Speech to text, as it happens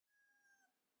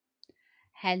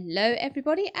Hello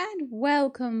everybody and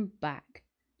welcome back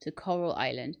to Coral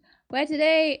Island, where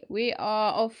today we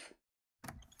are off,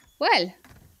 well,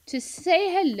 to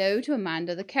say hello to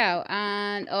Amanda the cow.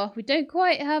 And we don't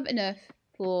quite have enough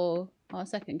for our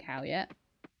second cow yet.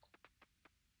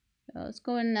 So let's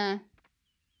go and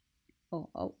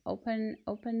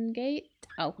open gate.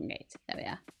 Open gate. There we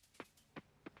are.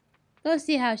 Go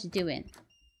see how she's doing.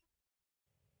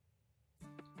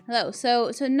 Hello.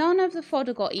 So none of the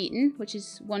fodder got eaten, which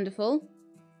is wonderful,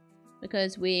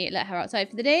 because we let her outside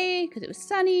for the day because it was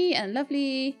sunny and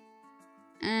lovely.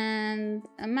 And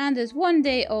Amanda's 1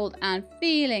 day old and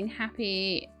feeling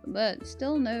happy, but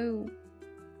still no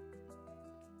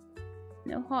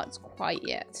hearts quite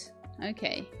yet.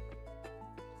 Okay,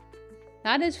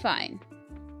 that is fine.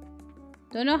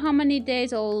 Don't know how many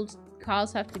days old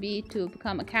cows have to be to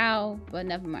become a cow, but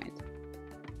never mind.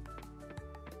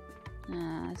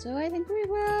 So I think we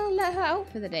will let her out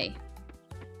for the day.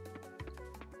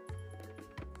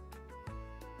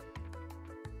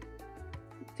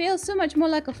 Feels so much more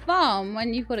like a farm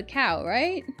when you've got a cow,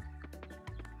 right?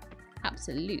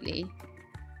 Absolutely.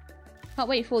 Can't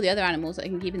wait for all the other animals that I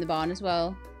can keep in the barn as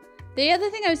well. The other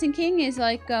thing I was thinking is,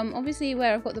 like, obviously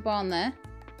where I've got the barn there,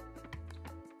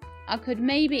 I could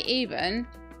maybe even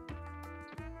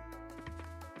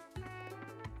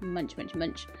munch.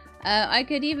 I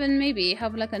could even maybe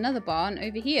have like another barn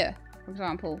over here, for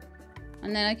example,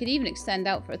 and then I could even extend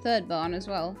out for a third barn as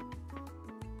well.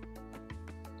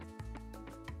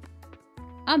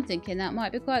 I'm thinking that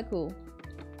might be quite cool.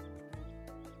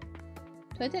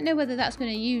 So I don't know whether that's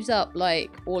going to use up like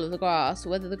all of the grass, or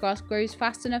whether the grass grows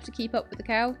fast enough to keep up with the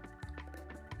cow.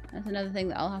 That's another thing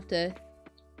that I'll have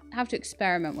to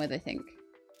experiment with, I think.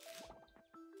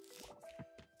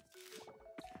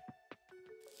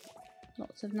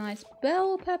 Lots of nice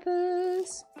bell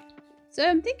peppers. So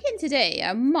I'm thinking today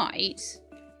I might...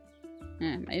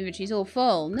 my inventory's all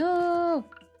full. No!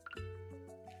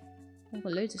 I've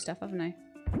got loads of stuff, haven't I?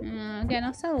 Again,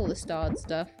 I'll sell all the starred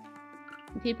stuff.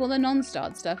 And keep all the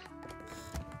non-starred stuff.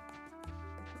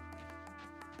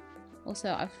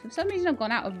 Also, for some reason I've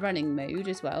gone out of running mode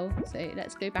as well. So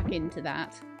let's go back into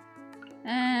that.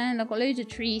 And I've got loads of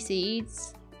tree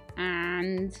seeds.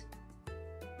 And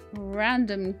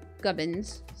random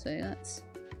gubbins. So that's...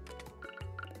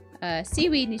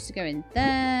 seaweed needs to go in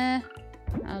there.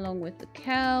 Along with the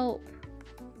kelp.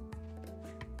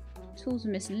 Tools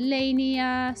and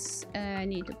miscellaneous. I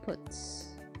need to put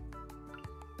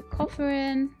the coffer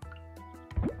in.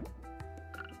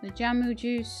 The jamu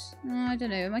juice. Oh, I don't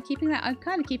know. Am I keeping that? I'm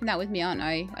kind of keeping that with me, aren't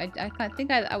I? I think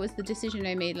that was the decision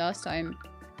I made last time.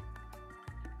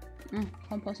 Oh,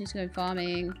 compost needs to go in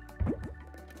farming.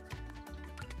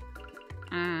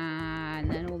 And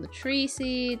then all the tree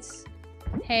seeds.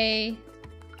 Hay.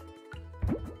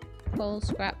 Coal,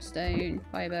 scrap, stone,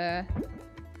 fibre.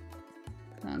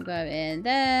 Can't go in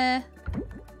there.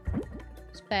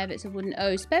 Spare bits of wooden...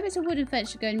 Oh, spare bits of wooden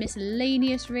fence should go in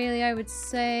miscellaneous, really, I would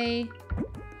say.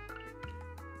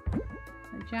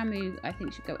 The jamu, I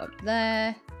think, should go up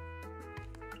there.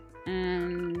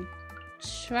 And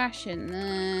trash in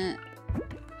there.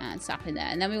 And sap in there.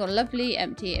 And then we've got a lovely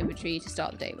empty inventory to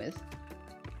start the day with.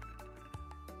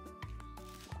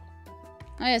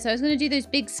 Oh yeah, so I was going to do those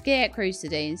big scarecrows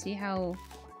today and see how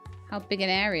big an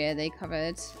area they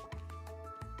covered.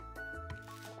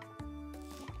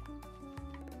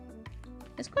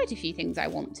 There's quite a few things I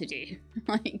want to do.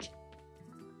 Like,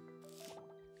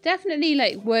 definitely,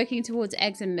 like, working towards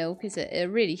eggs and milk is a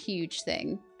really huge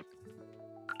thing.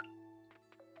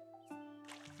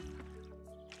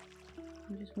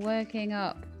 I'm just working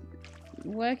up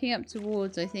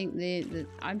towards, I think,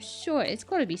 I'm sure it's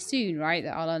got to be soon, right,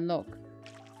 that I'll unlock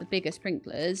the bigger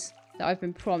sprinklers that I've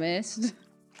been promised.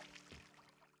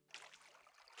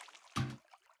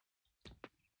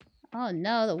 Oh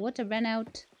no, the water ran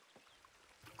out.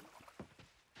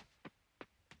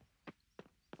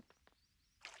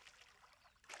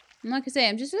 And like I say,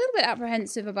 I'm just a little bit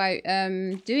apprehensive about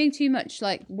doing too much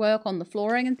like work on the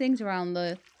flooring and things around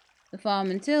the farm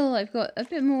until I've got a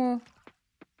bit more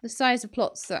the size of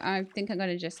plots that I think I'm going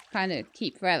to just kind of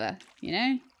keep forever, you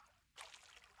know?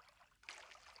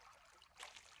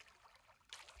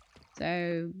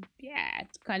 So yeah,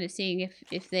 it's kind of seeing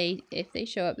if they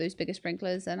show up, those bigger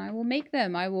sprinklers, then I will make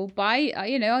them. I will buy,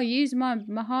 you know, I'll use my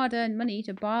hard-earned money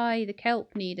to buy the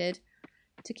kelp needed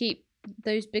to keep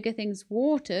those bigger things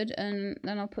watered, and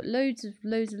then I'll put loads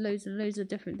of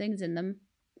different things in them,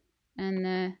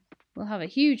 and we'll have a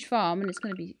huge farm, and it's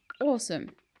going to be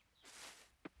awesome.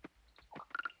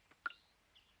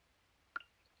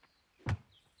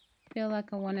 Feel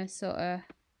like I want to sort of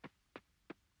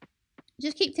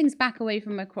Just keep things back away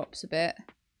from my crops a bit.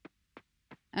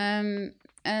 And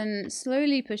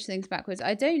slowly push things backwards.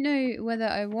 I don't know whether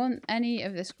I want any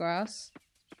of this grass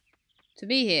to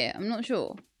be here. I'm not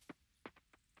sure.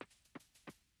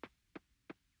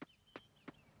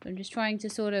 I'm just trying to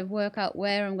sort of work out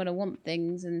where I'm going to want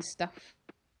things and stuff.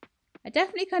 I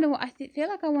definitely kind of feel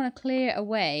like I want to clear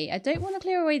away. I don't want to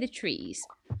clear away the trees.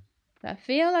 But I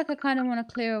feel like I kind of want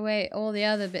to clear away all the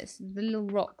other bits, the little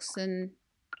rocks and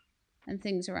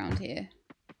things around here.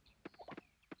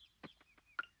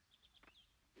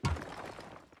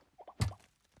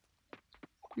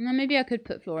 Well, maybe I could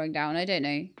put flooring down. I don't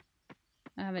know.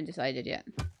 I haven't decided yet.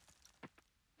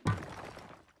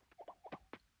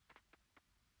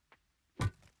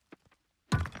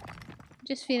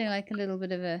 Just feeling like a little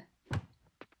bit of a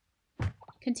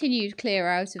continued clear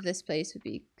out of this place would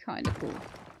be kind of cool.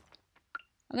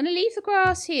 I'm going to leave the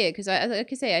grass here because, like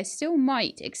I say, I still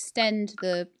might extend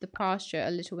the pasture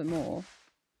a little bit more.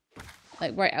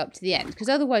 Like right up to the end. Because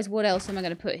otherwise, what else am I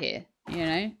going to put here? You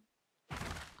know?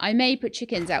 I may put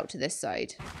chickens out to this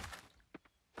side.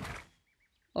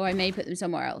 Or I may put them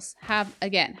somewhere else.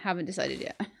 Haven't decided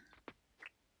yet.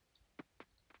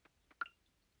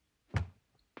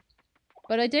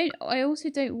 But I also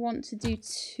don't want to do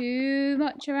too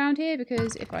much around here,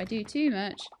 because if I do too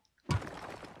much,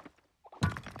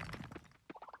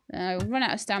 then I will run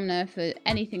out of stamina for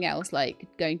anything else, like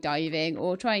going diving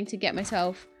or trying to get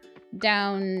myself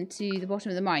down to the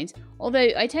bottom of the mines. Although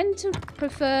I tend to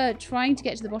prefer trying to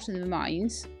get to the bottom of the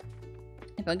mines.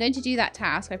 If I'm going to do that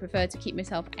task, I prefer to keep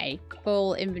myself a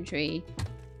full inventory.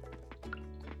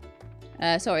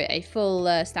 A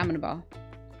full stamina bar.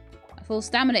 A full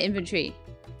stamina inventory.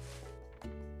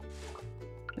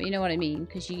 But you know what I mean,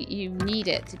 because you need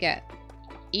it to get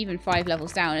even 5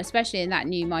 levels down, especially in that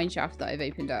new mine shaft that I've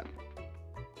opened up.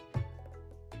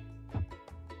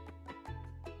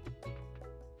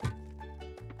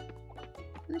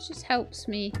 This just helps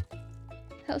me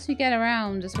get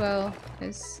around as well,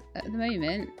 because at the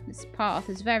moment this path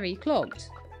is very clogged.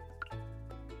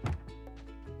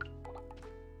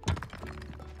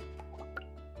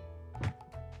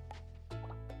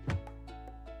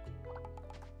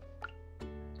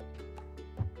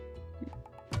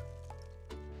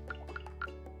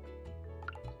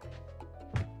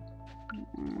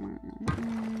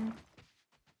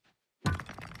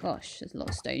 Gosh, there's a lot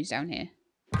of stones down here.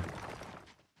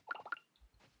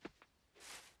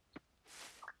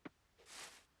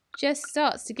 Just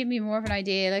starts to give me more of an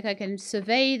idea. Like, I can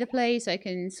survey the place. I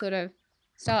can sort of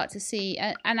start to see.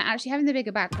 And actually having the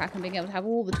bigger backpack and being able to have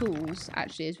all the tools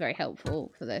actually is very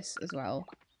helpful for this as well.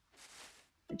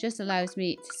 It just allows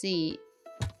me to see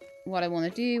what I want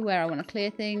to do, where I want to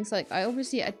clear things. Like, I want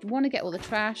to get all the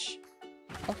trash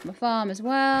off my farm as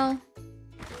well.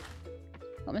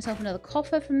 Got myself another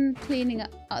coffer from cleaning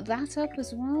that up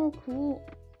as well. Cool.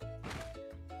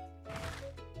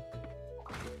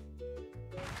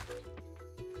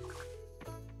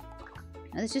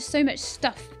 And there's just so much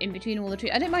stuff in between all the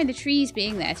trees. I don't mind the trees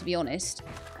being there, to be honest.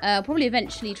 I'll probably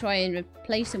eventually try and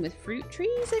replace them with fruit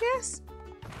trees, I guess.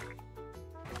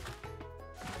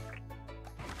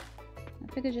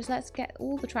 I figure just let's get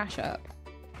all the trash up.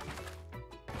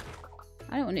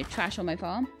 I don't want no trash on my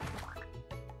farm.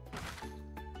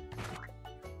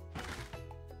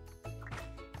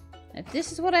 If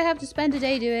this is what I have to spend a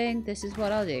day doing, this is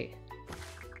what I'll do.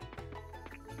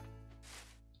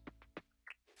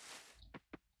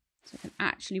 So I can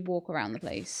actually walk around the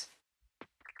place.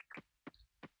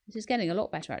 This is getting a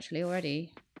lot better actually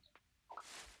already.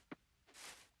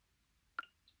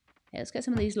 Yeah, let's get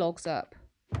some of these logs up.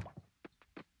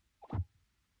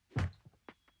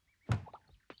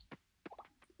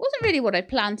 Wasn't really what I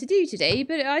planned to do today,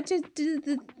 but I just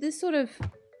the sort of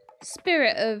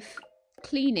spirit of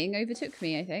cleaning overtook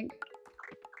me, I think.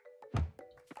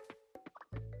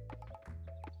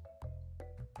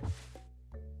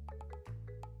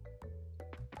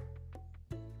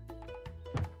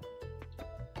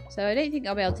 So I don't think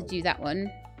I'll be able to do that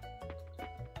one.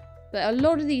 But a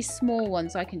lot of these small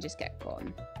ones I can just get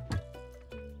gone.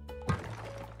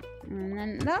 And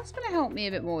then that's going to help me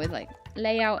a bit more with like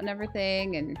layout and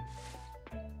everything, and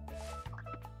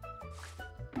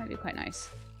might be quite nice.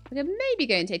 I could maybe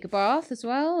go and take a bath as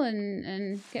well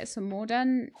and get some more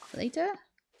done later.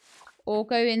 Or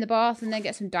go in the bath and then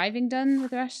get some diving done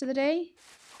with the rest of the day.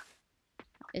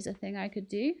 Is a thing I could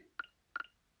do.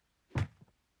 But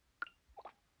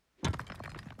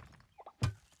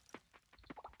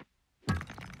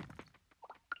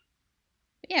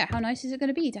yeah, how nice is it going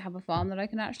to be to have a farm that I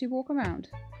can actually walk around?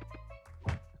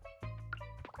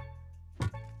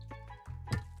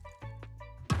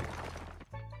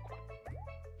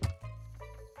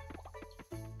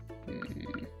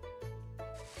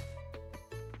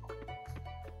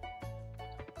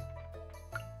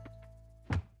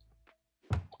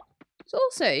 So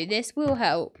also, this will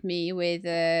help me with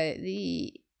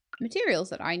the materials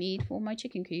that I need for my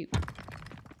chicken coop.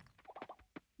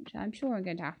 Which I'm sure I'm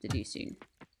going to have to do soon.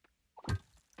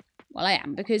 Well, I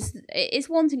am, because it's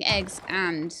wanting eggs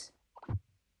and...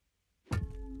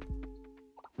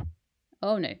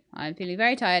 Oh no, I'm feeling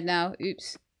very tired now.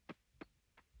 Oops.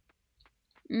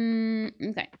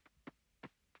 Okay.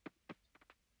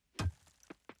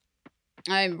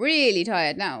 I'm really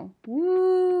tired now.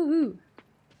 Woohoo!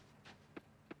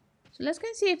 So let's go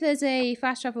and see if there's a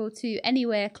fast travel to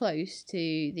anywhere close to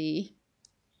the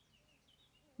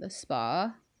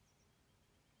spa.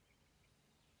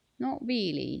 Not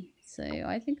really. So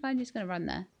I think I'm just going to run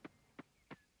there.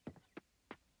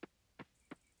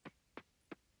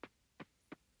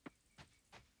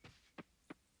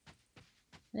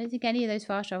 I don't think any of those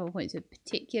fast travel points are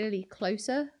particularly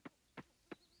closer.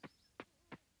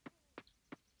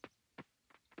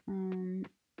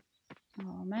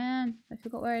 Oh man, I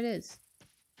forgot where it is.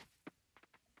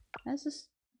 Where's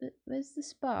the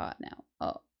spa now?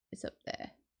 Oh, it's up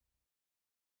there.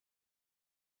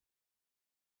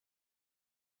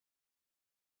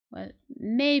 Well,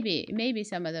 maybe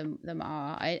some of them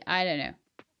are. I don't know.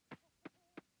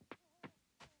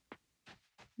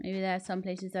 Maybe there are some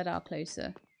places that are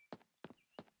closer.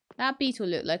 That beetle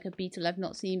looked like a beetle I've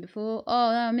not seen before.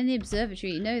 Oh, no, I'm in the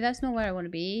observatory. No, that's not where I want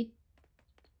to be.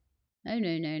 No,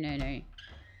 no, no, no, no.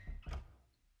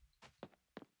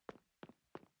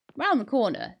 Round the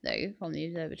corner, though, from the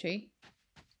observatory.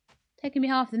 Taking me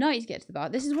half the night to get to the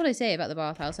bath. This is what I say about the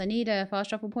bathhouse. I need a fast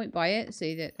travel point by it so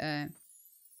that...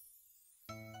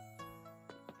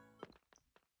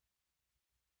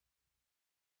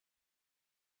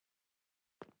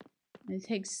 It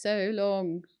takes so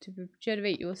long to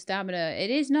regenerate your stamina.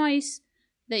 It is nice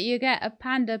that you get a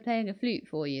panda playing a flute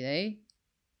for you, though.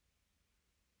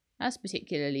 That's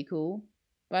particularly cool.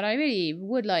 But I really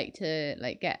would like to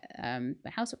get my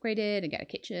house upgraded and get a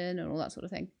kitchen and all that sort of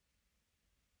thing.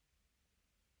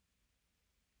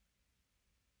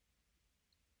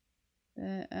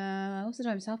 What's the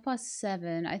time? It's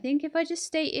 7:30. I think if I just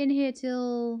stay in here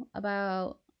till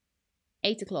about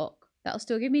 8 o'clock, that'll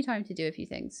still give me time to do a few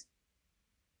things.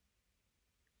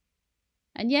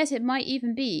 And yes, it might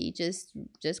even be just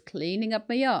cleaning up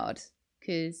my yard.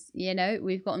 Because, you know,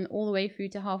 we've gotten all the way through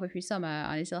to halfway through summer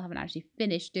and I still haven't actually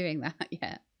finished doing that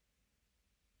yet.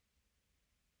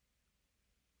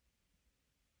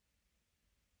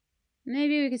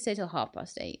 Maybe we could stay till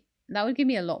 8:30. That would give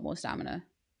me a lot more stamina.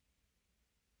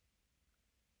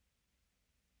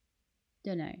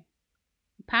 Don't know.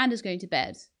 Panda's going to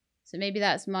bed. So maybe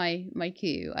that's my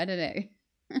cue. I don't know.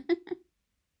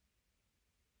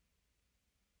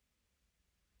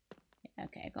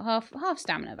 Okay, I've got half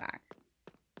stamina back.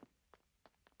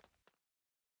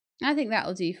 I think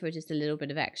that'll do for just a little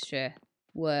bit of extra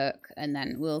work, and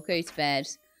then we'll go to bed.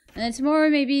 And then tomorrow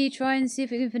maybe try and see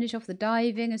if we can finish off the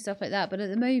diving and stuff like that. But at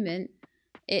the moment,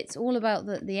 it's all about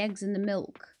the eggs and the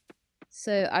milk.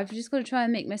 So I've just got to try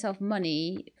and make myself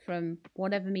money from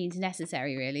whatever means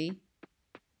necessary, really.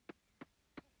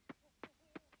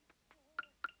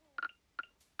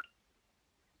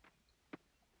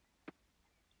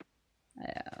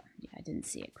 Yeah, I didn't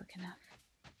see it quick enough.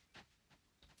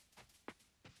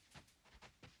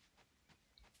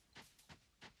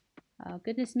 Oh,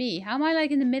 goodness me. How am I like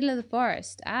in the middle of the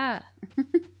forest? Ah.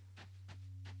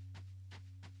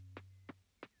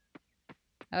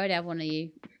 I would have one of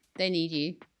you. They need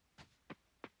you.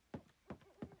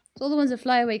 It's all the ones that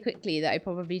fly away quickly that I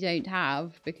probably don't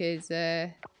have because,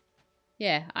 yeah,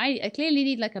 I clearly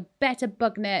need like a better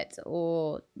bug net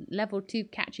or level 2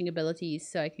 catching abilities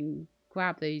so I can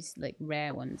grab those like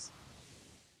rare ones.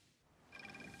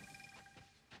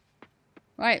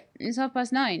 Right, it's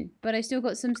 9:30, but I still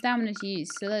got some stamina to use,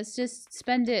 so let's just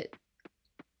spend it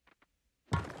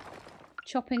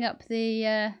chopping up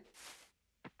the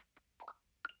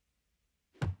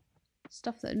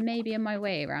stuff that may be in my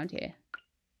way around here.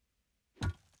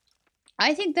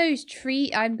 I think those trees,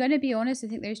 I'm going to be honest, I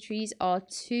think those trees are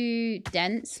too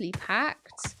densely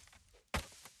packed.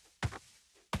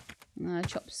 I'm going to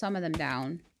chop some of them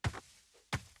down.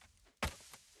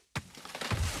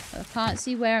 I can't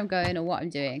see where I'm going or what I'm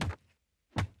doing.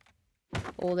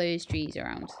 All those trees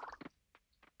around.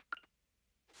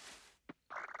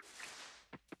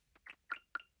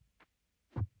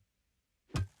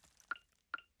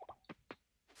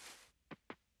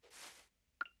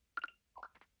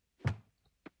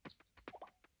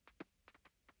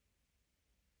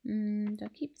 I'll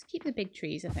keep the big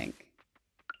trees, I think.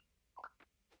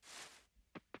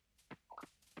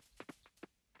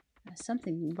 There's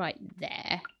something right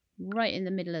there. Right in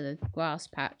the middle of the grass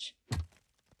patch.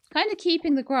 Kind of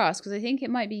keeping the grass because I think it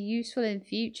might be useful in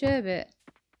future, but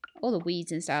all the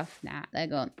weeds and stuff, nah, they're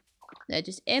gone. They're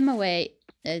just in my way.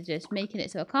 They're just making it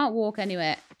so I can't walk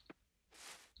anywhere.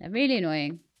 They're really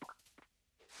annoying.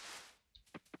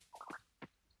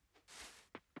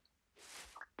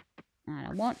 And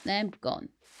I want them gone.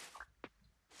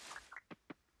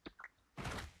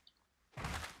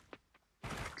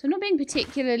 So I'm not being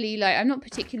particularly, like, I'm not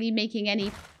particularly making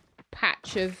any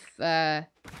patch of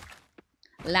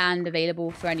land available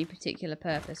for any particular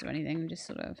purpose or anything. I'm just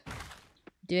sort of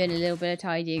doing a little bit of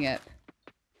tidying up.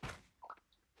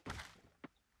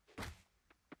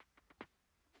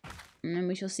 And then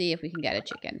we shall see if we can get a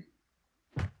chicken.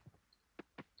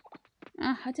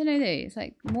 I don't know though. It's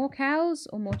like more cows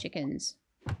or more chickens?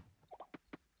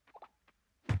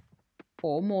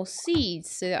 Or more seeds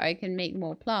so that I can make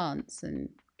more plants and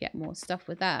get more stuff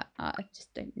with that. I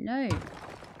just don't know.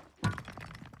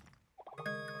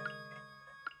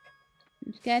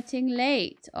 It's getting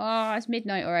late. Oh, it's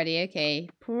midnight already. Okay.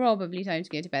 Probably time to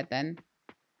go to bed then.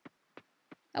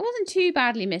 That wasn't too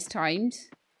badly mistimed.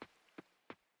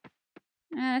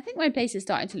 I think my place is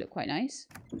starting to look quite nice.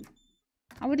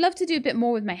 I would love to do a bit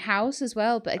more with my house as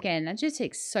well. But again, that just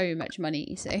takes so much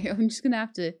money. So I'm just going to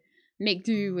have to make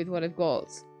do with what I've got.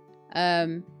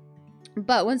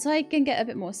 But once I can get a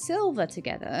bit more silver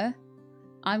together,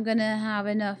 I'm going to have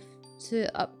enough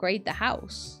to upgrade the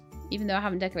house. Even though I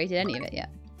haven't decorated any of it yet.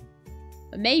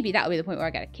 But maybe that'll be the point where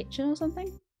I get a kitchen or something.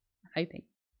 I'm hoping.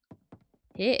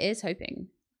 Here is hoping.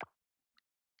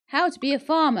 How to be a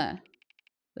farmer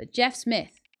with Jeff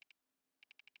Smith.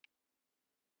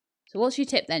 So what's your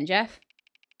tip then, Jeff?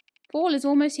 Fall is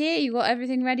almost here. You got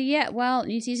everything ready yet? Well,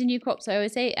 new season, new crops, I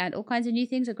always say, and all kinds of new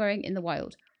things are growing in the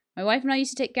wild. My wife and I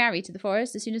used to take Gary to the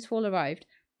forest as soon as fall arrived.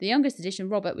 The youngest edition,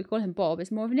 Robert, we call him Bob,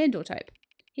 is more of an indoor type.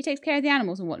 He takes care of the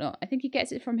animals and whatnot. I think he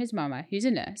gets it from his mama, who's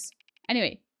a nurse.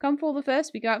 Anyway, come fall the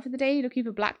first, we go out for the day looking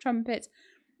for black trumpets,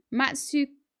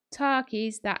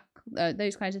 matsutakis,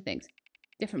 those kinds of things.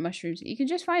 Different mushrooms. You can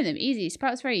just find them. Easy.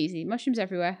 Sprouts very easy. Mushrooms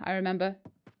everywhere, I remember.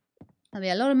 There'll be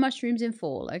a lot of mushrooms in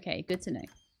fall. Okay, good to know.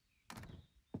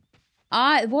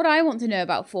 What I want to know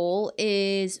about fall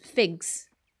is figs.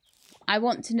 I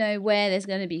want to know where there's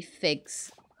going to be figs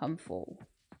come fall.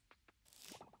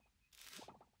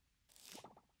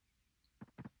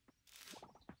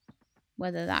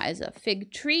 Whether that is a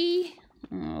fig tree,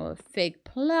 or a fig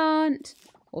plant,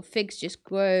 or figs just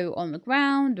grow on the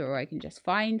ground, or I can just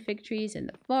find fig trees in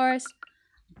the forest.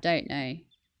 Don't know.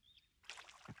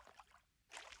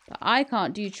 But I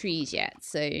can't do trees yet,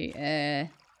 so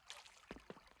that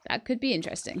could be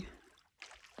interesting.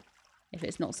 If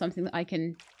it's not something that I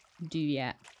can do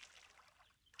yet.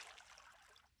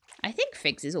 I think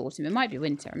figs is autumn. It might be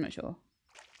winter, I'm not sure.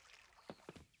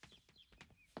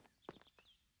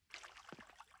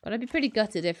 But I'd be pretty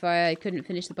gutted if I couldn't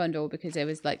finish the bundle because there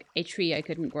was like a tree I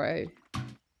couldn't grow.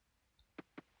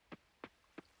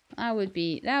 That would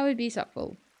be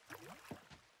suckful.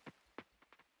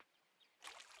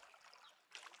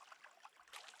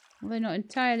 Although not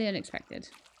entirely unexpected.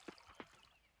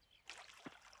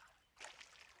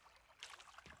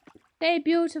 They're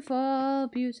beautiful,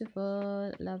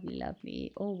 beautiful, lovely,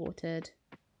 lovely. All watered.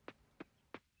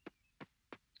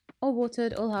 All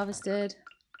watered, all harvested.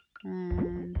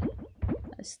 And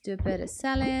let's do a bit of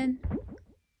selling.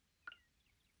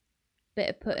 Bit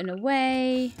of putting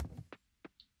away.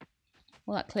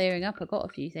 All that clearing up, I got a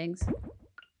few things.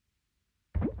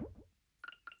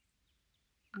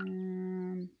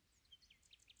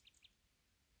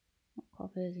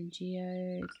 Coppers and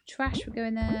geodes. Trash would go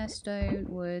in there. Stone,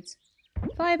 wood,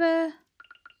 fibre,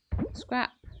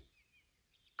 scrap,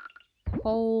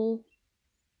 coal.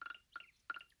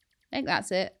 I think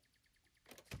that's it.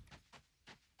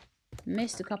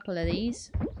 Missed a couple of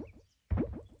these.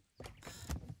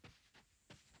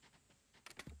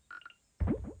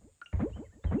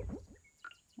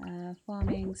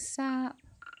 Farming sap.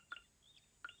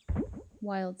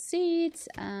 Wild seeds.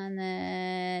 And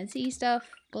then sea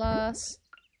stuff. Glass.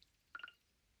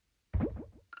 Got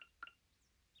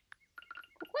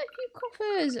quite a few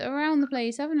coffers around the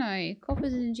place, haven't I?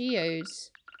 Coffers and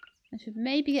geodes. I should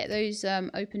maybe get those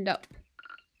opened up.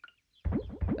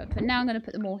 But for now I'm going to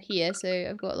put them all here. So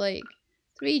I've got like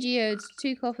 3 geodes,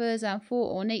 2 coffers and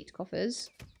 4 ornate coffers.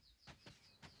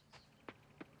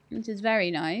 Which is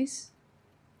very nice.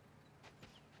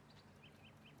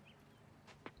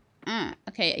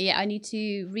 Okay, yeah, I need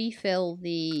to refill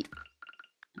the...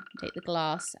 Take the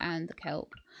glass and the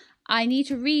kelp. I need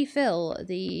to refill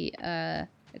the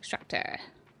extractor.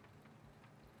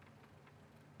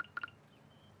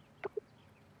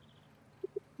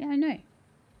 Yeah, I know.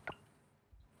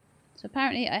 So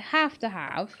apparently I have to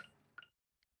have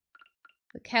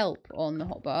the kelp on the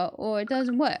hotbar or it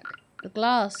doesn't work. The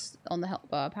glass on the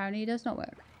hotbar apparently does not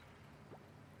work.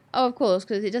 Oh, of course,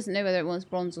 because it doesn't know whether it wants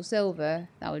bronze or silver.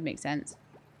 That would make sense.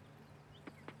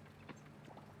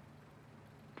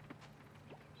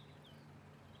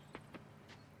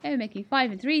 Okay, we're making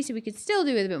 5 and 3, so we could still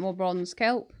do with a bit more bronze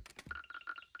kelp.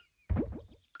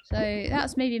 So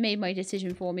that's maybe made my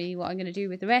decision for me what I'm going to do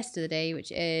with the rest of the day,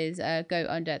 which is go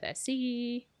under the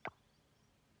sea.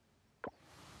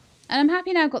 And I'm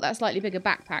happy now I've got that slightly bigger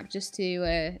backpack just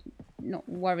to not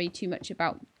worry too much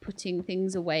about putting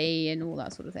things away and all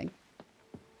that sort of thing.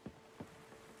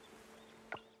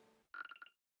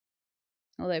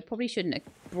 Although I probably shouldn't have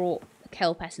brought the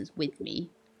kelp essence with me.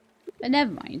 But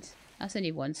never mind. That's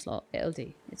only one slot. It'll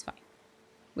do. It's fine.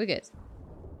 We're good.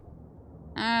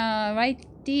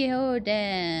 Alrighty-ho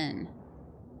then.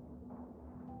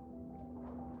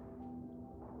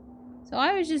 So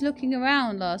I was just looking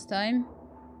around last time.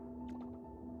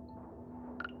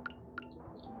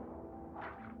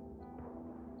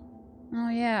 Oh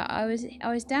yeah, I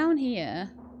was down here.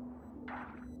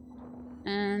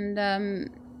 And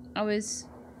I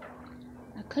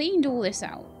cleaned all this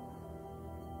out.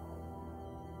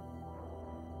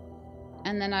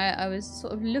 And then I was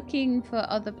sort of looking for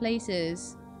other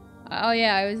places. Oh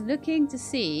yeah, I was looking to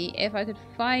see if I could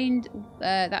find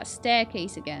that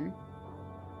staircase again.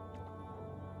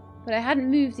 But I hadn't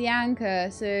moved the anchor,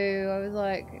 so I was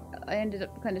like, I ended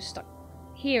up kind of stuck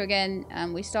here again,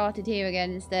 and we started here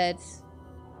again instead.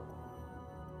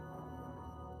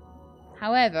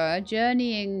 However,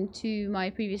 journeying to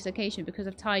my previous location, because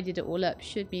I've tidied it all up,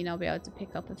 should mean I'll be able to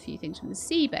pick up a few things from the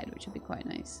seabed, which would be quite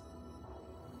nice.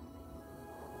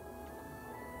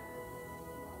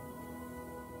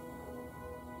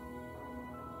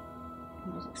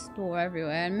 I'll just explore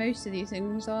everywhere, and most of these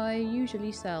things I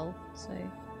usually sell, so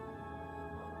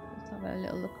let's have a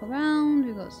little look around.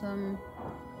 We've got some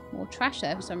more trash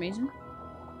there for some reason.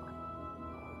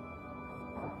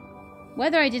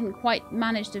 Whether I didn't quite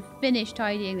manage to finish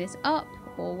tidying this up,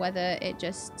 or whether it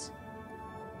just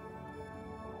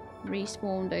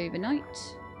respawned overnight,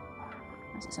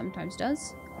 as it sometimes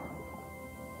does.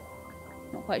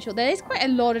 Not quite sure. There is quite a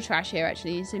lot of trash here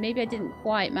actually, so maybe I didn't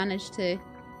quite manage to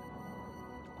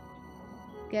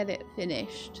get it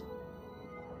finished.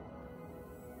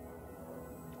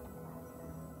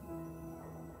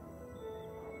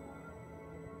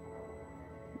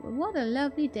 Well, what a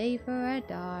lovely day for a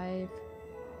dive.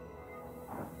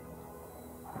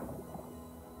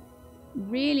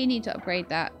 Really need to upgrade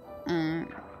that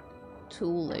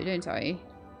tool though, don't I?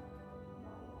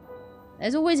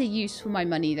 There's always a use for my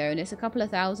money though, and it's a couple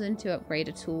of $1,000 to upgrade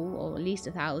a tool, or at least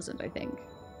 1,000 I think.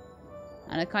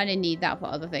 And I kind of need that for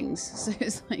other things, so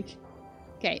it's like,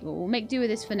 okay, well we'll make do with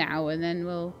this for now, and then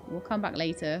we'll come back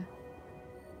later.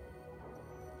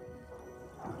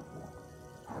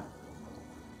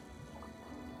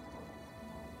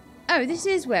 Oh, this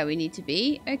is where we need to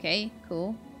be. Okay,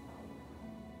 cool.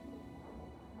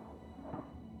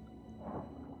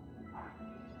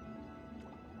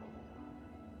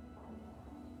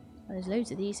 Oh, there's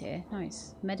loads of these here.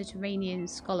 Nice. Mediterranean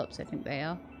scallops, I think they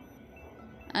are.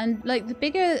 And, like, the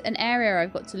bigger an area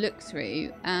I've got to look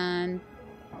through, and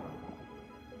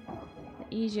the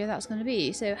easier that's going to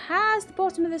be. So, has the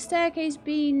bottom of the staircase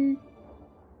been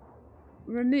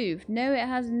removed? No, it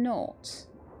has not.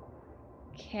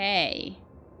 Okay.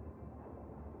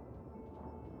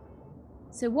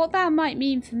 So, what that might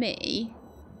mean for me,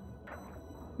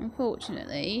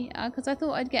 unfortunately, because I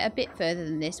thought I'd get a bit further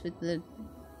than this with the,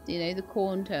 you know, the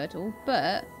corn turtle,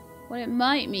 but what it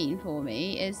might mean for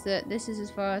me is that this is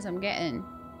as far as I'm getting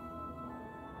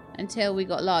until we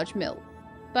got large milk.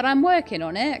 But I'm working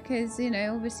on it because, you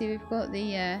know, obviously we've got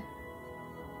the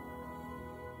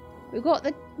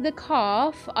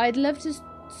calf. I'd love to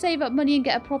save up money and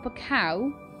get a proper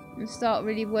cow and start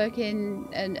really working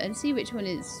and see which one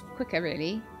is quicker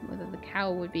really. Whether the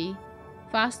cow would be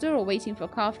faster or waiting for a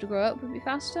calf to grow up would be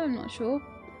faster, I'm not sure.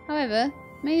 However,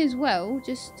 may as well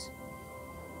just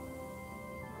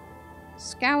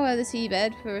scour the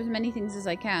seabed for as many things as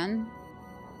I can.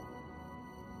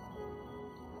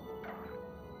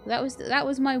 That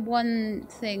was my one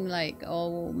thing, like, oh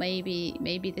well,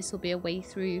 maybe this will be a way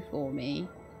through for me.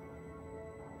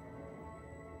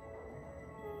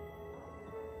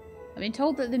 I've been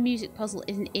told that the music puzzle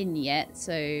isn't in yet,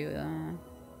 so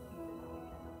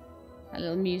that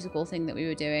little musical thing that we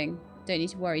were doing, don't need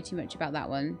to worry too much about that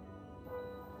one.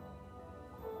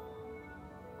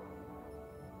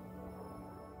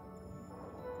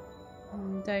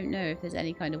 Don't know if there's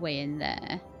any kind of way in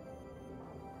there.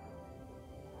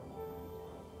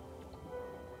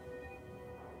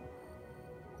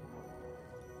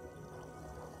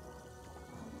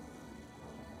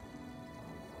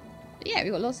 Yeah,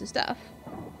 we've got lots of stuff.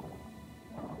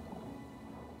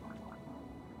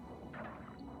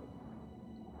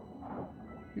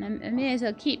 And I may as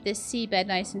well keep this seabed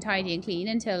nice and tidy and clean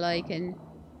until I can,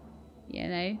 you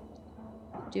know,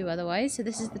 do otherwise. So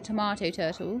this is the tomato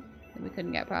turtle that we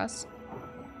couldn't get past.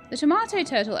 The tomato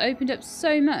turtle opened up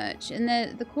so much, and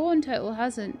the corn turtle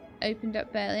hasn't opened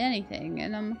up barely anything.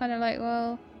 And I'm kind of like,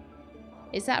 well,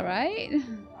 is that right?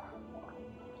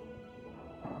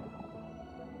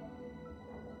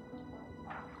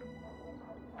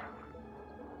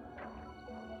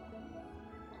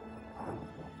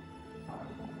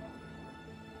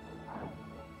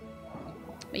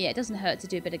 But yeah, it doesn't hurt to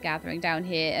do a bit of gathering down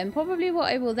here. And probably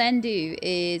what I will then do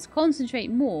is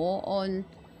concentrate more on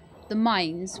the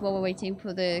mines while we're waiting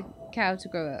for the cow to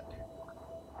grow up.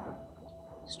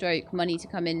 Stroke money to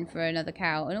come in for another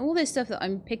cow. And all this stuff that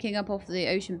I'm picking up off the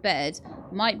ocean bed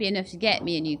might be enough to get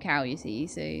me a new cow, you see.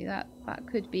 So that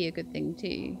could be a good thing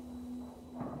too.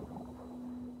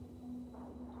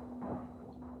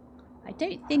 I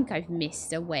don't think I've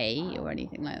missed a way or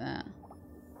anything like that.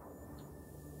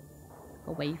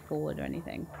 A way forward or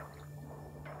anything.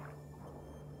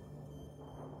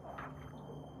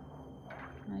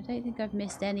 I don't think I've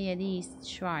missed any of these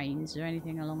shrines or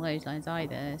anything along those lines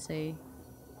either, so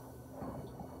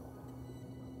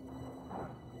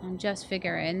I'm just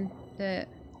figuring that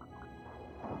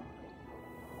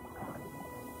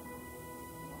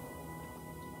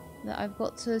I've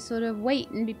got to sort of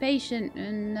wait and be patient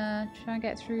and try and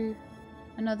get through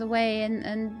another way,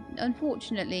 and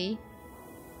unfortunately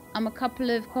I'm a couple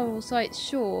of coral sites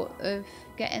short of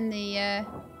getting the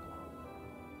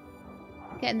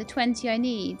 20 I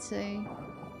need, so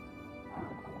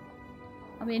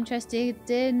I'll be interested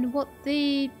in what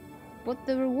the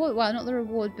reward, well, not the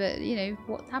reward, but you know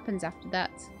what happens after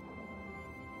that.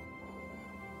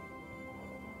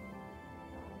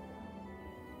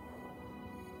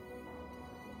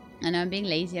 And I'm being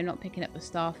lazy, I'm not picking up the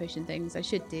starfish and things. I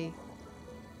should do.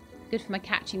 Good for my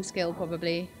catching skill,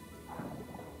 probably.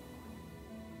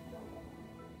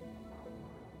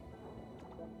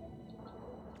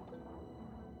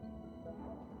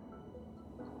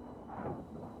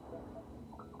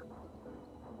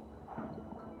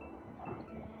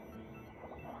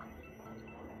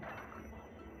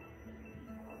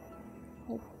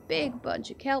 Big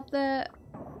bunch of kelp there.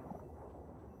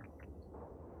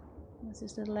 What's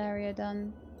this little area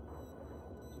done?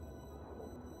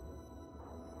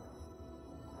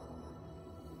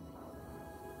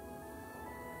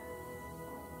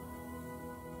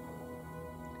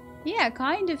 Yeah,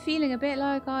 kind of feeling a bit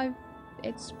like I've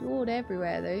explored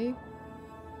everywhere though.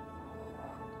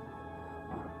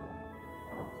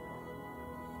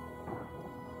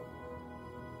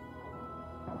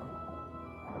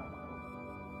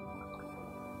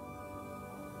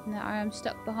 Now I am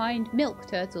stuck behind milk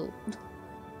turtle.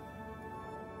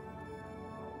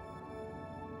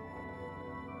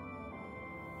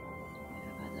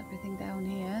 That's everything down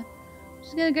here.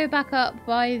 Just gonna go back up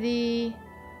by the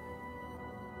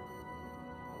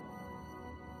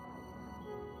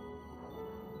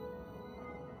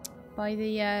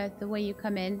way you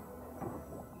come in.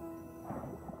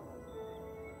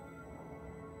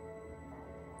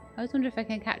 I was wondering if I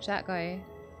can catch that guy.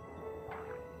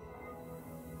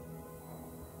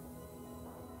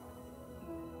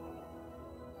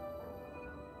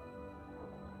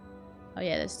 Oh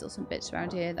yeah, there's still some bits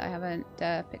around here that I haven't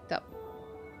picked up.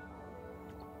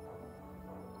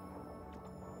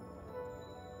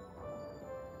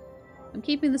 I'm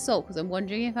keeping the salt because I'm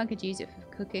wondering if I could use it for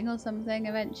cooking or something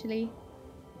eventually.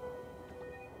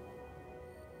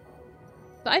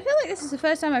 But I feel like this is the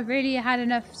first time I've really had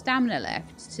enough stamina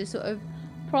left to sort of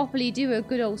properly do a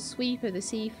good old sweep of the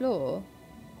sea floor.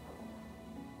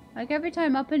 Like every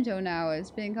time up until now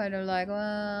it's been kind of like,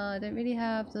 well, I don't really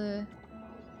have the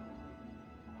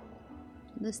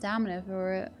stamina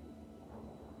for it.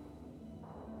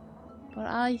 But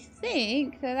I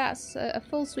think that that's a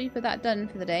full sweep of that done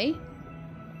for the day.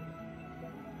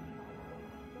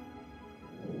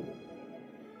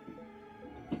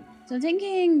 So I'm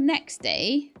thinking next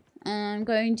day I'm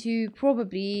going to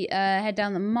probably head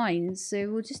down the mines, so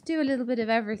we'll just do a little bit of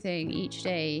everything each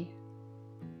day.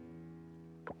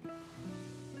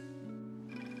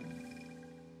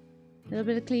 A little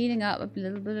bit of cleaning up, a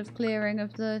little bit of clearing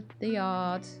of the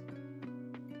yard.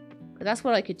 But that's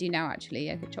what I could do now actually.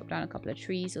 I could chop down a couple of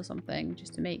trees or something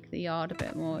just to make the yard a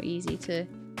bit more easy to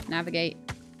navigate.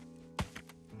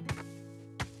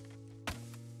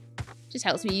 Just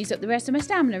helps me use up the rest of my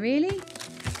stamina, really.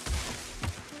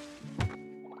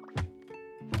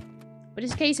 But But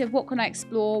it's a case of what can I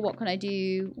explore, what can I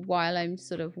do while I'm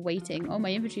sort of waiting. Oh,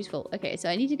 my inventory's full. Okay, so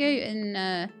I need to go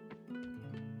and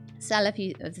sell a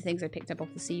few of the things I picked up off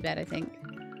the seabed, I think.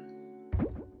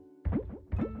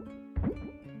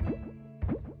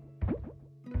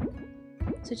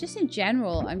 So just in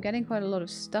general, I'm getting quite a lot of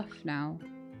stuff now.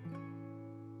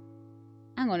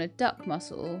 Hang on, a duck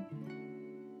mussel.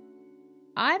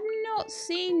 I've not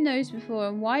seen those before,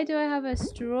 and why do I have a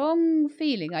strong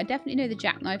feeling? I definitely know the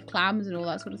jackknife clams and all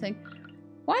that sort of thing.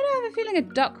 Why do I have a feeling a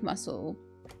duck mussel?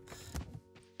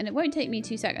 And it won't take me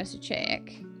 2 seconds to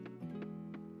check.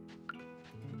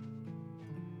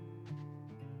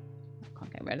 I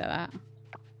can't get rid of that.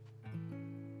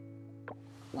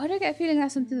 Why do I get a feeling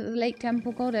that's something that the Lake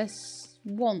Temple Goddess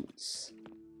wants?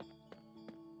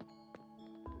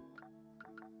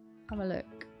 Have a look.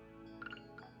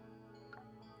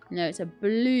 No, it's a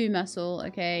blue mussel.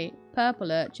 Okay. Purple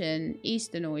urchin,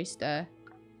 eastern oyster,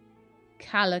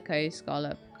 calico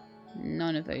scallop.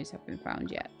 None of those have been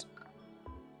found yet.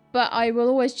 But I will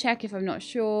always check if I'm not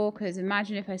sure, because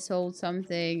imagine if I sold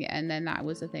something and then that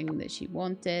was the thing that she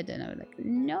wanted and I was like,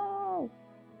 no.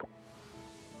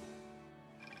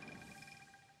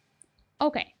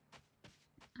 Okay.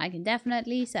 I can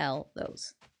definitely sell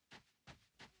those.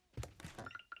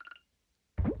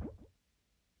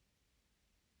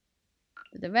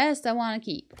 But the rest I want to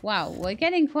keep. Wow, we're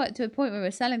getting quite to a point where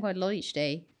we're selling quite a lot each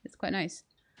day. It's quite nice.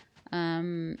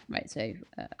 Right, so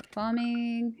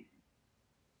farming.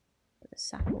 Put the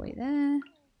sack away there.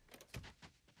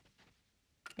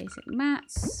 Basic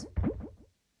mats.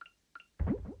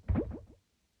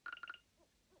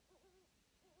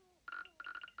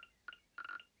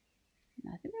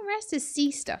 I think the rest is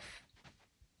sea stuff.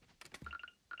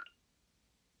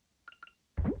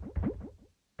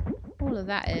 All of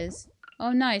that is.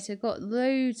 Oh, nice. We've got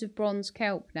loads of bronze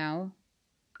kelp now.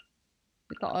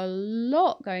 We've got a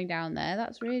lot going down there.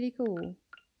 That's really cool.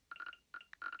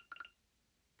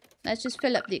 Let's just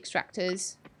fill up the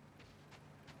extractors.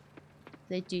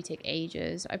 They do take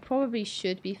ages. I probably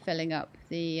should be filling up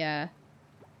the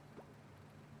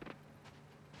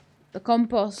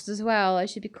compost as well. I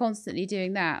should be constantly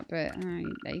doing that, but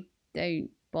I don't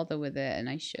bother with it, and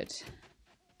I should.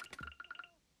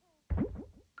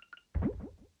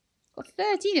 Got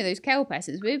 13 of those kelp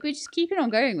essence. We're just keeping on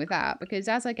going with that, because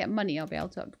as I get money, I'll be able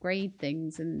to upgrade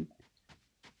things, and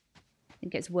I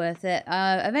think it's worth it.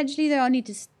 Eventually, though, I'll need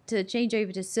to change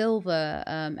over to silver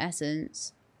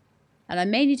essence. And I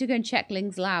may need to go and check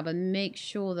Ling's lab and make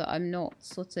sure that I'm not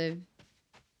sort of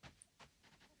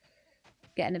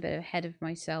getting a bit ahead of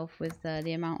myself with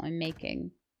the amount I'm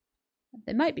making.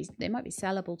 They might be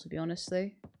sellable, to be honest, though.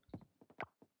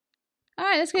 All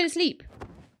right, let's go to sleep.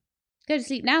 Go to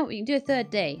sleep now. We can do a third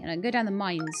day, and I can go down the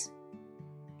mines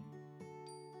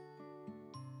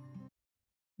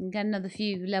and get another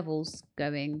few levels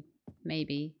going,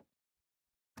 maybe.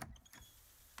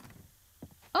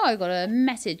 Oh, I got a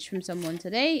message from someone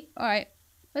today. All right.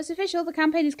 It's official. The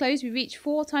campaign is closed. We reached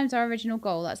 4 times our original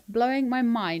goal. That's blowing my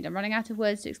mind. I'm running out of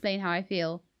words to explain how I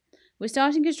feel. We're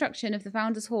starting construction of the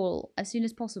Founders Hall as soon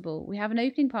as possible. We have an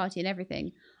opening party and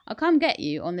everything. I'll come get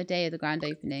you on the day of the grand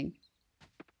opening.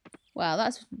 Well,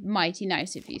 that's mighty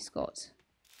nice of you, Scott.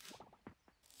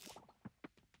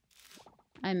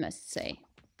 I must say.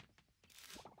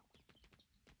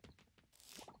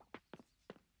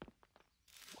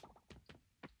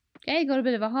 Okay, got a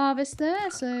bit of a harvest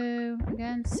there, so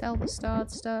again, sell the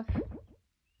starred stuff.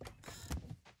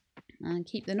 And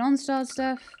keep the non-starred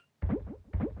stuff.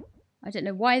 I don't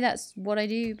know why that's what I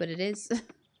do, but it is.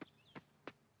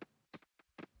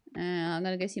 I'm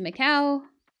gonna go see my cow.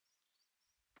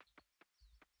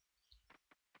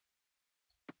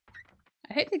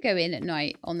 I hope they go in at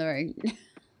night on their own.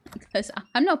 Because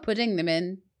I'm not putting them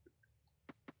in.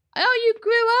 Oh, you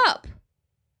grew up!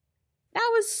 That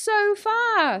was so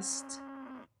fast.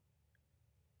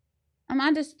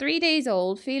 Amanda's 3 days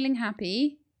old, feeling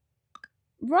happy.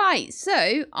 Right,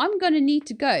 so I'm going to need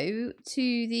to go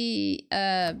to the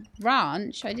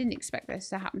ranch. I didn't expect this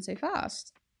to happen so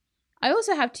fast. I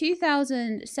also have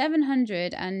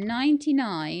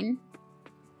 2,799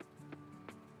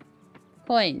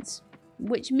 coins,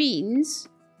 which means,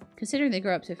 considering they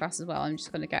grow up so fast as well, I'm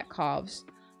just going to get calves.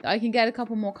 I can get a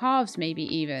couple more calves, maybe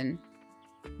even.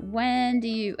 When do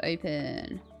you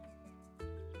open?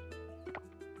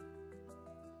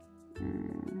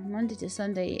 Monday to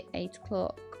Sunday, 8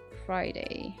 o'clock.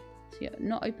 Friday. So you're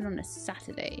not open on a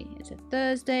Saturday. It's a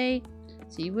Thursday.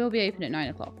 So you will be open at 9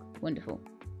 o'clock. Wonderful.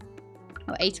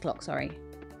 Oh, 8 o'clock, sorry.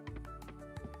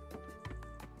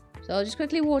 So I'll just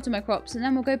quickly water my crops and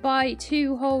then we'll go buy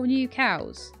 2 whole new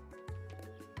cows.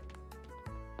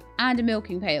 and a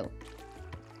milking pail.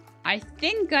 I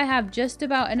think I have just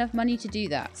about enough money to do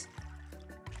that.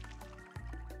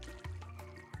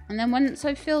 And then once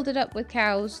I've filled it up with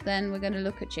cows, then we're going to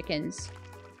look at chickens.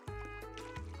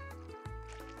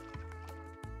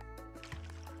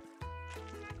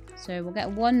 So we'll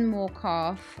get one more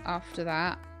calf after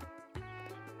that.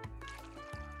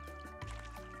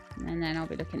 And then I'll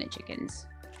be looking at chickens.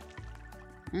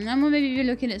 And then we'll maybe be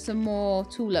looking at some more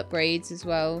tool upgrades as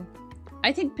well.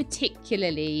 I think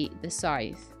particularly the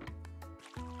scythe.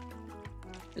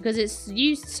 Because it's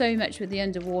used so much with the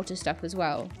underwater stuff as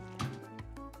well.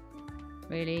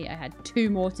 Really, I had 2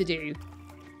 more to do.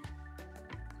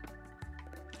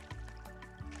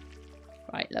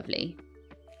 Right, lovely.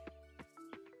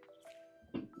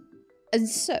 And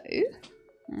so,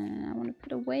 I want to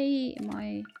put away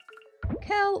my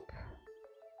kelp.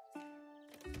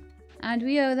 And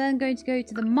we are then going to go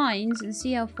to the mines and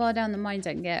see how far down the mines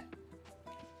I can get.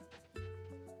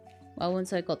 Well,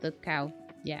 once I got the cow,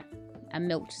 yeah, and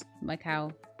milked my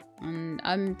cow. And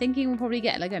I'm thinking we'll probably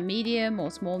get like a medium or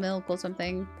small milk or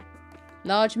something.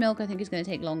 Large milk I think is going to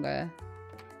take longer.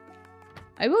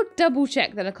 I will double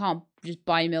check that I can't just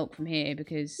buy milk from here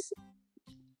because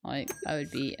I would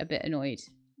be a bit annoyed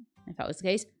if that was the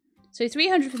case. So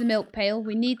 300 for the milk pail.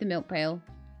 We need the milk pail.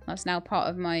 That's now part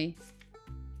of my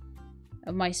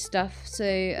stuff. So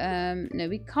no,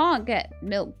 we can't get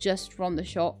milk just from the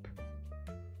shop.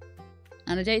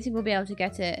 And I don't think we'll be able to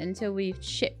get it until we've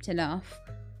shipped enough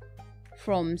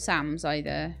from Sam's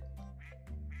either.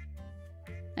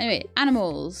 Anyway,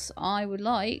 animals. I would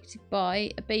like to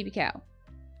buy a baby cow.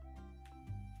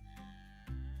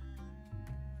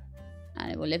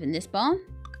 And it will live in this barn.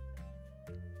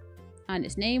 And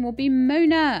its name will be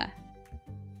Mona.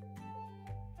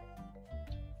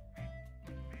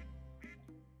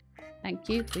 Thank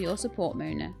you for your support,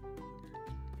 Mona.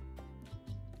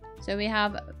 So we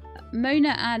have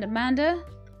Mona and Amanda.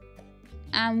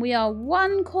 And we are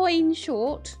 1 coin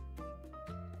short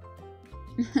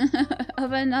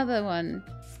of another one.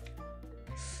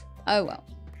 Oh well.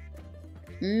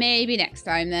 Maybe next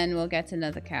time then we'll get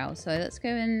another cow. So let's go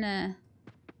and...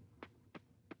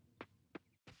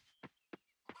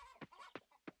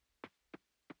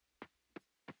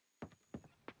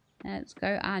 let's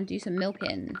go and do some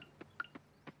milking.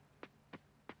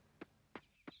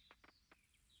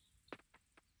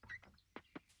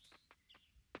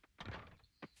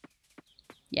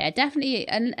 Yeah, definitely.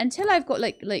 And until I've got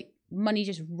like money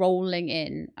just rolling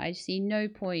in, I see no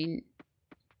point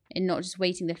in not just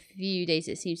waiting the few days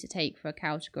it seems to take for a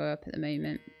cow to grow up at the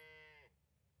moment.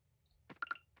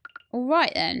 All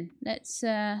right then, let's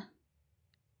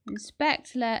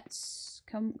inspect. Let's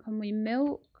can we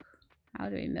milk? How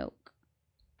do we milk?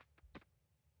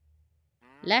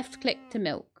 Left click to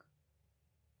milk.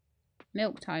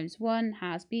 Milk ×1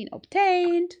 has been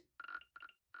obtained.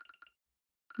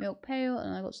 Milk pail,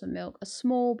 and I got some milk. A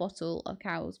small bottle of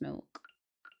cow's milk.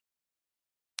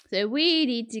 So we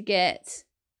need to get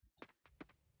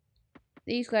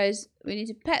these guys, we need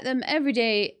to pet them every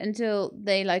day until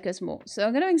they like us more. So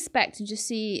I'm going to inspect and just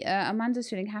see. Amanda's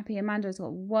feeling happy. Amanda's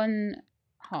got 1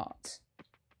 heart.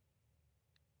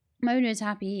 Mona is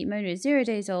happy. Mona is 0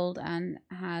 days old and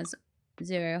has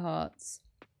 0 hearts.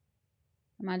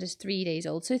 Amanda's 3 days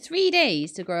old. So 3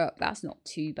 days to grow up. That's not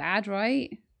too bad,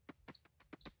 right?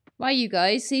 Right, you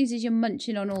guys, seems as you're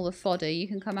munching on all the fodder, you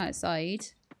can come outside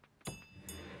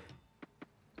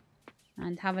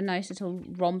and have a nice little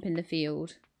romp in the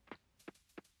field.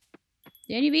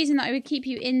 The only reason that I would keep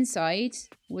you inside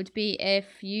would be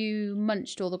if you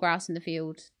munched all the grass in the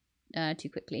field too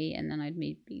quickly, and then I'd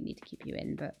maybe need to keep you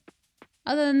in. But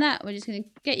other than that, we're just going to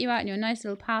get you out in your nice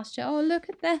little pasture. Oh, look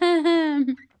at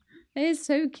them. They're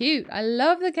so cute. I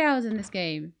love the cows in this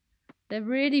game. They're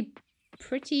really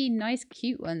pretty nice,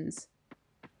 cute ones.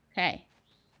 Okay.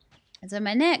 And so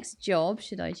my next job,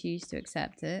 should I choose to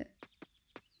accept it?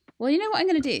 Well, you know what I'm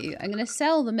going to do? I'm going to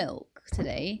sell the milk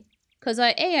today. Because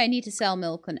I need to sell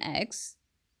milk and eggs.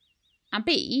 And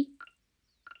B,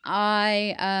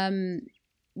 I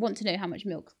want to know how much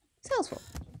milk sells for.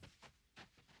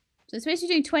 So it's supposed to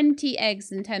be doing 20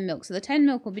 eggs and 10 milk. So the 10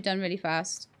 milk will be done really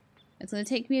fast. It's going to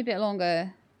take me a bit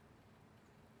longer.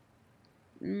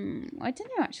 I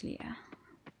don't know, actually. Yeah.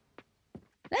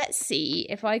 Let's see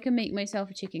if I can make myself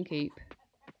a chicken coop.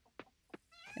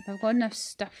 If I've got enough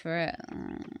stuff for it.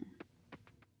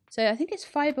 So I think it's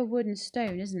fibre, wood and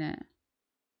stone, isn't it?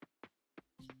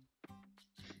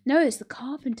 No, it's the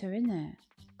carpenter, isn't it?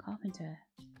 Carpenter.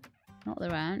 Not the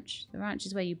ranch. The ranch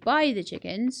is where you buy the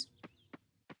chickens.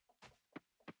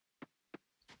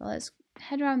 Well, let's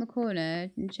head around the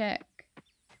corner and check.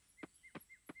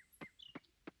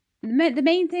 The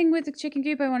main thing with the chicken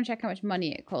coop, I want to check how much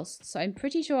money it costs. So I'm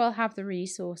pretty sure I'll have the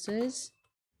resources.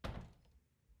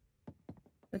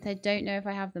 But I don't know if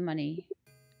I have the money.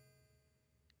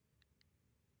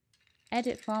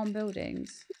 Edit farm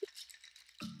buildings.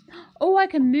 Oh, I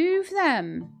can move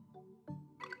them.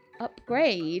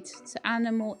 Upgrade to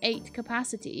animal 8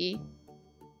 capacity.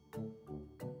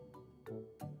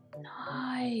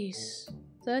 Nice.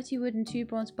 30 wood and 2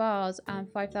 bronze bars and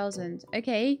 5,000.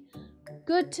 Okay.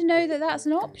 Good to know that that's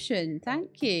an option.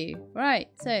 Thank you. Right,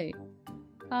 so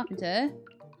carpenter.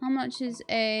 How much is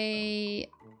a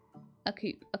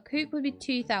coop? A coop would be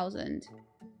 2,000.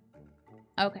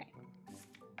 Okay.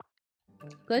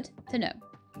 Good to know.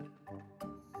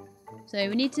 So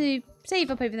we need to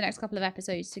save up over the next couple of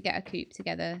episodes to get a coop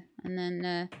together. And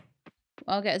then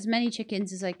I'll get as many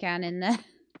chickens as I can in there.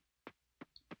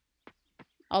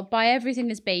 I'll buy everything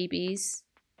as babies.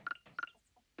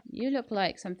 You look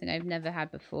like something I've never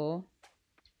had before.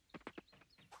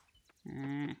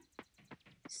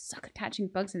 Suck at catching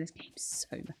bugs in this game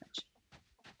so much.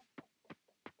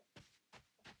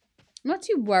 I'm not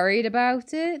too worried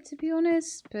about it, to be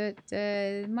honest. But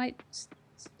it might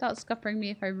start scuppering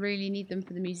me if I really need them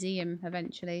for the museum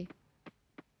eventually.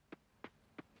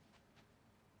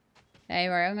 Okay,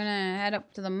 right, I'm gonna head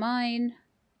up to the mine.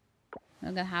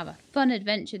 I'm gonna have a fun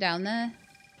adventure down there.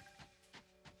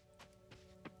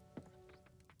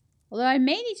 Although I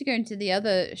may need to go into the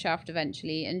other shaft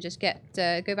eventually and just get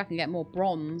go back and get more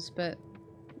bronze, but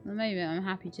at the moment I'm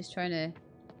happy just trying to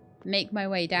make my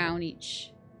way down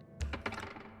each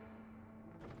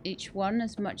one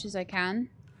as much as I can.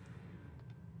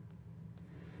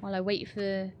 While I wait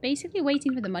for, basically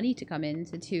waiting for the money to come in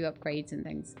to do upgrades and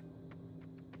things.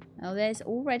 Now there's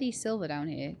already silver down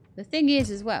here. The thing is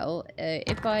as well,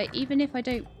 even if I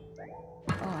don't...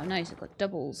 Oh nice, I've got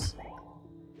doubles.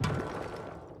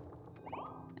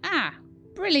 Ah,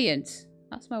 brilliant.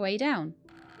 That's my way down.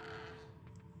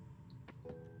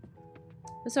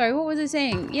 But sorry, what was I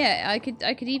saying? Yeah, I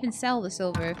could even sell the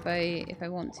silver if I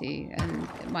want to, and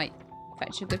it might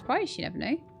fetch a good price, you never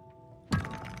know.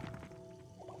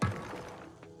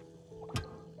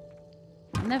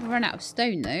 I'll never run out of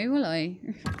stone though, will I?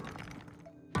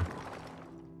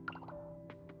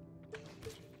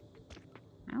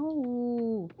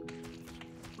 Ow.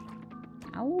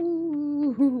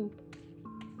 Ow.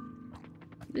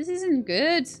 This isn't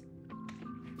good.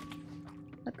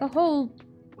 Like a whole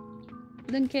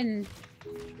Lincoln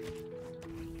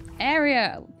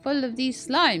area full of these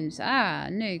slimes. Ah,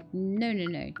 no, no, no,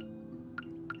 no.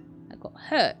 I got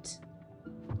hurt.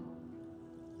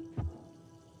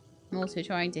 I'm also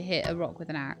trying to hit a rock with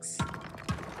an axe.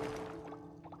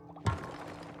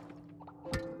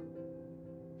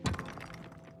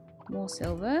 More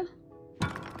silver.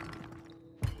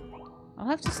 I'll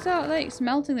have to start like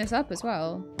smelting this up as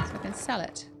well so I can sell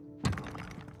it.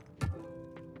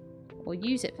 Or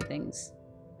use it for things.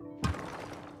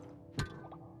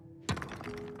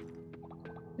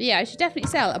 But yeah, I should definitely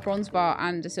sell a bronze bar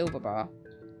and a silver bar.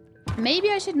 Maybe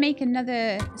I should make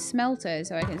another smelter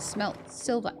so I can smelt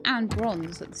silver and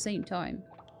bronze at the same time.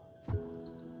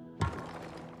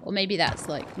 Or maybe that's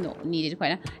like not needed quite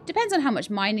now. Depends on how much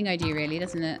mining I do really,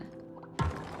 doesn't it?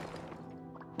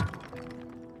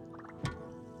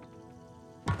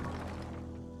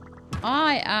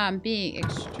 I am being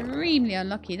extremely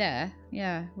unlucky there.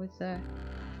 Yeah, with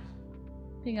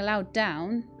being allowed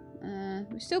down.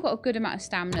 We've still got a good amount of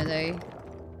stamina though.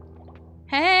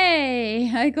 Hey!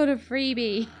 I got a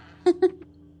freebie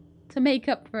to make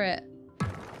up for it.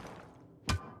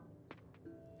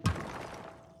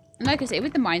 And like I say,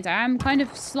 with the mines, I am kind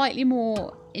of slightly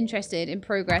more interested in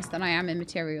progress than I am in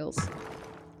materials.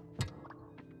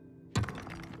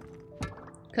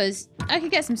 Because I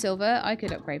could get some silver. I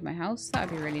could upgrade my house. That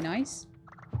would be really nice.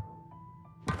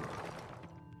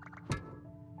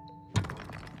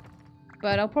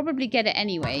 But I'll probably get it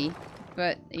anyway.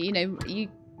 But, you know,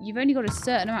 you've only got a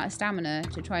certain amount of stamina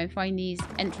to try and find these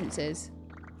entrances.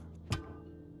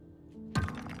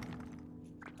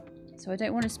 So I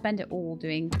don't want to spend it all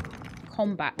doing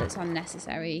combat that's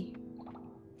unnecessary.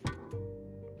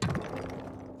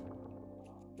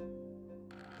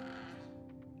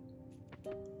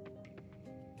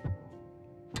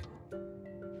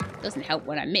 Doesn't help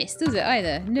when I miss, does it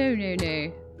either? No, no,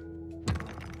 no.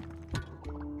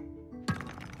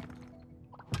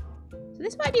 So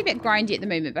this might be a bit grindy at the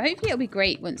moment, but hopefully it'll be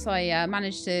great once I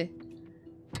manage to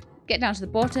get down to the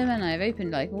bottom and I've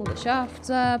opened like all the shafts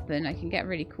up and I can get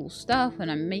really cool stuff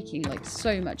and I'm making like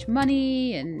so much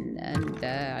money and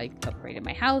I upgraded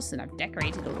my house and I've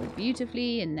decorated it all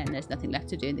beautifully and then there's nothing left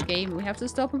to do in the game and we have to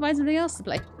stop and find something else to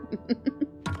play.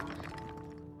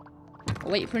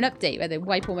 wait for an update where they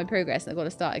wipe all my progress and I've got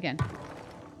to start again.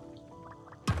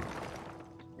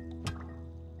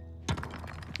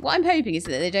 What I'm hoping is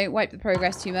that they don't wipe the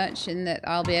progress too much and that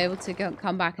I'll be able to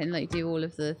come back and like do all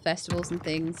of the festivals and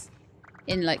things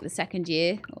in like the second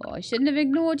year. Oh, I shouldn't have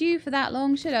ignored you for that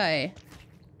long, should I?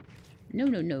 No,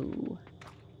 no, no.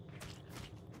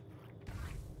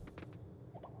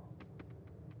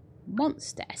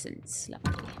 Monster essence.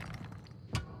 Lovely.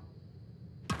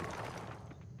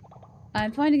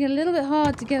 I'm finding it a little bit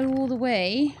hard to get all the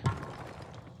way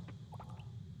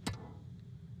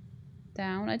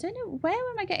down. I don't know. Where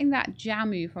am I getting that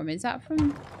jamu from? Is that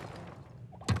from...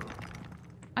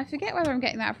 I forget whether I'm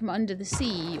getting that from under the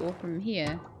sea or from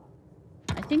here.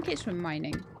 I think it's from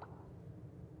mining.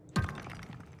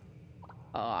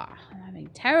 Oh, I'm having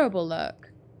terrible luck.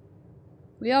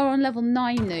 We are on level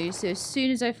 9 though, so as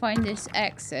soon as I find this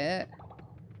exit,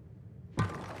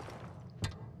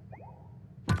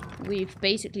 we've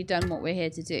basically done what we're here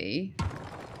to do.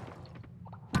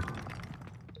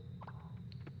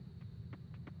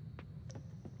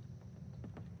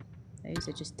 Those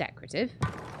are just decorative.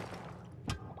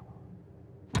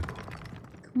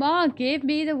 Come on, give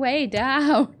me the way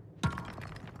down.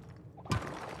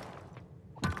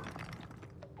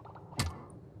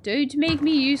 Don't make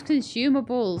me use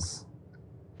consumables.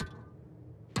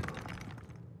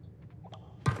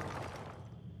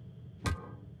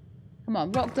 Come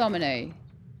on, rock domino.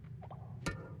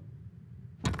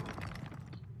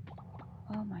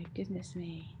 Oh my goodness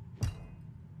me.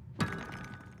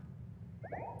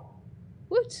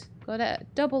 Woot! Got a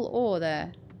double ore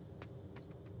there.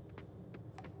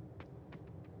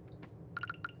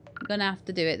 I'm gonna have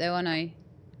to do it though, aren't I?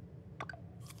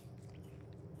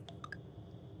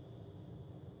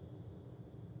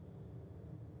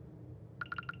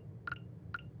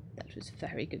 That was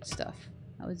very good stuff.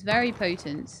 That was very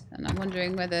potent, and I'm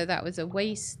wondering whether that was a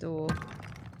waste or...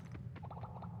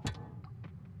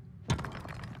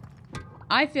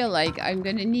 I feel like I'm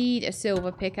going to need a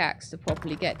silver pickaxe to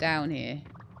properly get down here.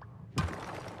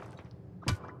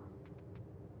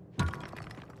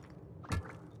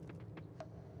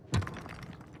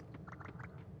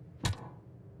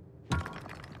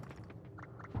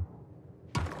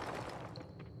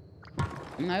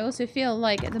 And I also feel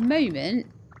like at the moment,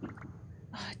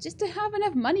 just to have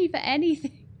enough money for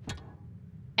anything.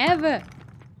 Ever.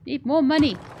 Need more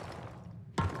money.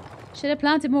 Should have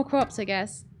planted more crops, I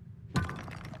guess.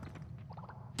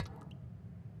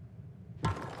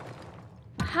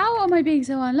 How am I being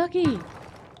so unlucky?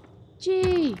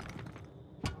 Gee.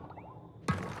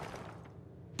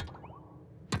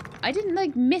 I didn't,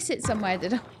 like, miss it somewhere,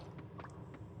 did I?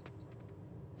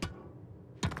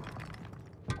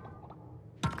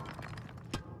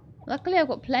 Luckily, I've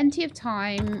got plenty of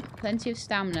time, plenty of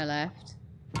stamina left.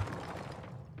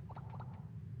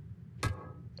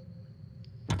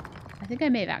 I think I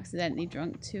may have accidentally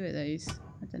drunk 2 of those.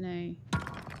 I don't know.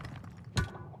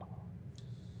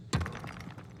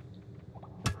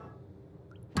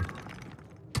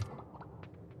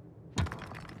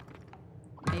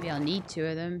 Maybe I'll need 2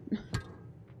 of them.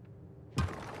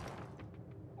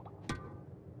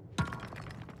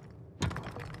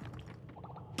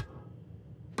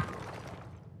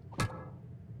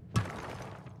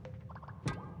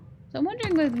 So I'm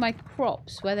wondering with my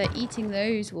crops whether eating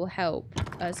those will help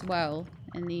as well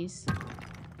in these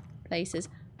places.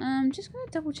 I'm just going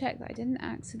to double check that I didn't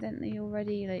accidentally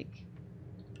already, like...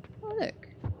 Oh, look.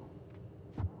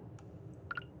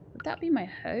 Would that be my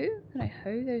hoe? Can I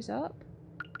hoe those up?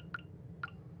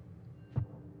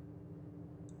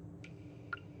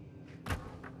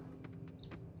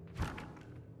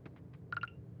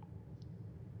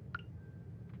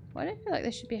 Why do I feel like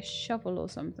there should be a shovel or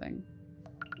something?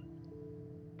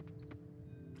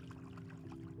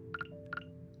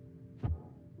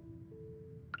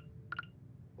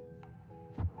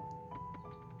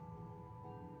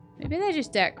 Maybe they're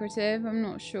just decorative, I'm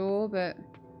not sure, but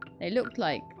they looked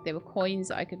like they were coins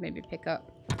that I could maybe pick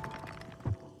up.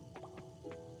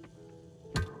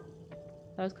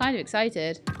 I was kind of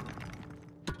excited.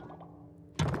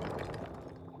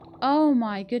 Oh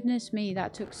my goodness me,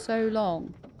 that took so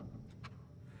long.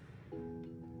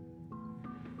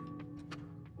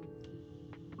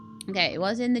 Okay, it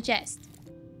was in the chest.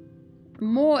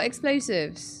 More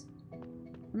explosives.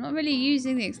 I'm not really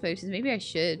using the explosives, maybe I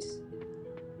should.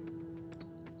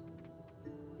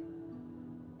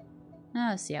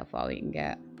 Let's see how far we can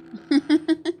get.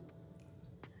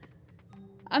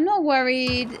 I'm not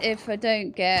worried if I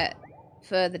don't get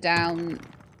further down.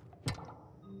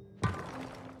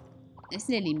 It's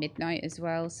nearly midnight as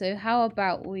well, so how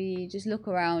about we just look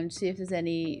around, see if there's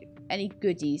any any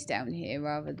goodies down here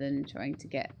rather than trying to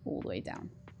get all the way down.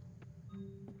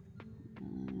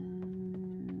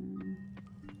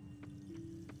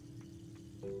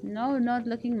 No, not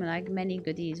looking like many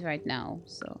goodies right now,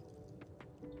 so.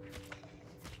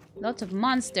 Lots of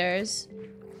monsters.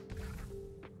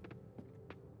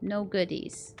 No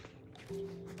goodies.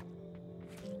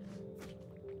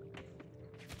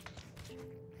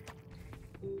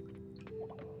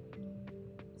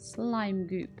 Slime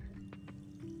goop.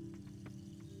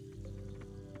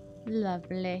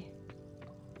 Lovely.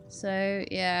 So,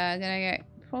 yeah, I'm gonna get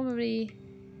probably...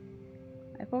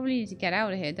 I probably need to get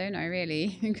out of here, don't I,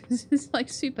 really? Because it's, like,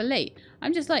 super late.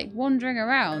 I'm just, like, wandering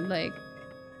around, like...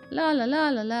 La la la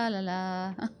la la la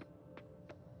la.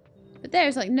 But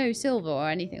there's, like, no silver or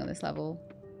anything on this level.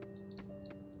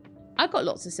 I got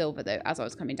lots of silver, though, as I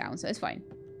was coming down, so it's fine.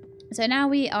 So now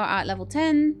we are at level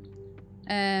 10.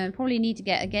 Probably need to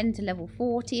get again to level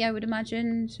 40, I would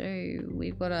imagine. So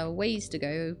we've got a ways to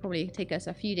go. Probably take us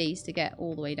a few days to get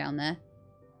all the way down there.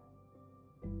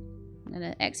 I'm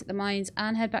going to exit the mines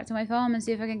and head back to my farm and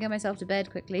see if I can get myself to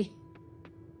bed quickly.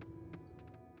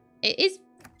 It is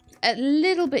a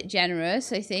little bit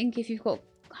generous, I think, if you've got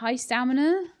high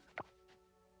stamina.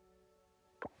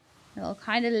 It'll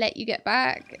kind of let you get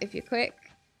back if you're quick.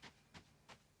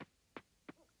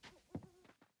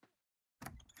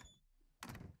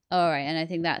 Alright, and I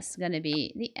think that's going to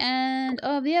be the end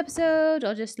of the episode.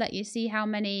 I'll just let you see how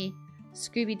many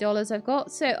Scooby dollars I've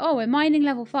got. So, we're mining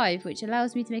level 5, which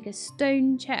allows me to make a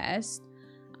stone chest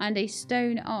and a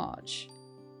stone arch.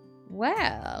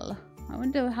 Well, I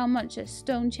wonder how much a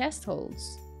stone chest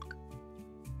holds.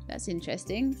 That's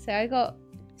interesting. So I got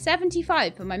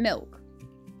 75 for my milk.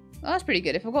 Well, that's pretty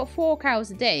good. If I've got 4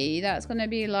 cows a day, that's going to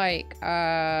be like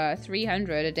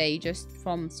 300 a day just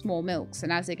from small milks.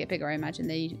 And as they get bigger, I imagine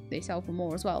they sell for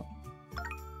more as well.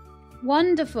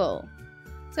 Wonderful.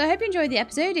 So I hope you enjoyed the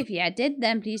episode. If you did,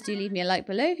 then please do leave me a like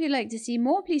below. If you'd like to see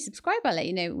more, please subscribe. I'll let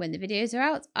you know when the videos are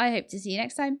out. I hope to see you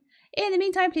next time. In the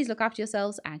meantime, please look after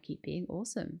yourselves and keep being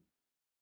awesome.